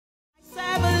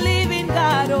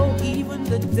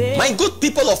My good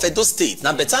people of Edo State,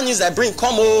 now better news I bring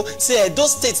come say Edo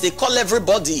State they call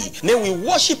everybody. May we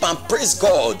worship and praise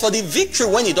God for the victory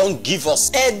when He don't give us.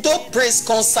 Edo Praise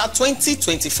Concert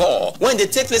 2024 when they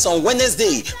take place on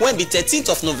Wednesday, when be 13th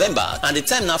of November, and the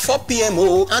time now 4 p.m.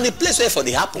 and the place where for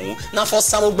the happen now for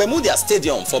Akpakomiza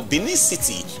Stadium for Benin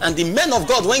City. And the men of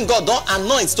God when God don't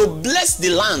anoint to bless the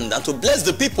land and to bless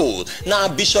the people. Now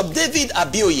Bishop David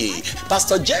Abioye,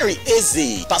 Pastor Jerry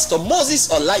Eze, Pastor Moses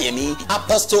Olayemi,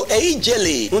 Apostle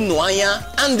Eijele Unuaya,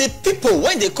 and the people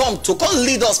when they come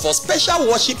lead us for special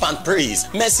worship and praise.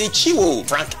 Mercy Chiwo,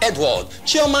 Frank Edward,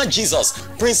 Chioma Jesus,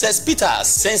 Princess Peters,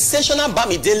 Sensational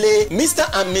Bamidele, Mr.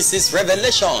 and Mrs.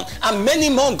 Revelation, and many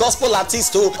more gospel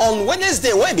artists on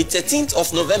Wednesday when be 13th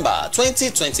of November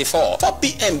 2024, 4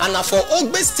 p.m. and for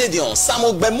Ogbe Stadium,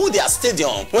 Akpakomiza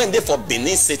Stadium when they for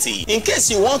Benin City. In case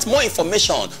you want more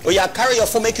information, or you carry your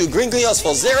phone, make you green us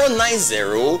for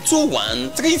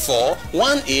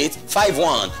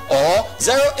 09021341851 or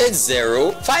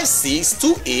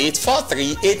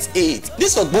 08056284388.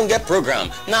 This Ogbonge program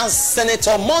now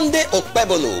Senator Monday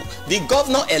Okpebholo, the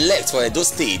governor-elect for Edo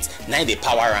State, now the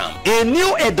power arm. A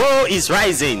new Edo is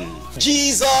rising.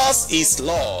 Jesus is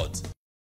Lord.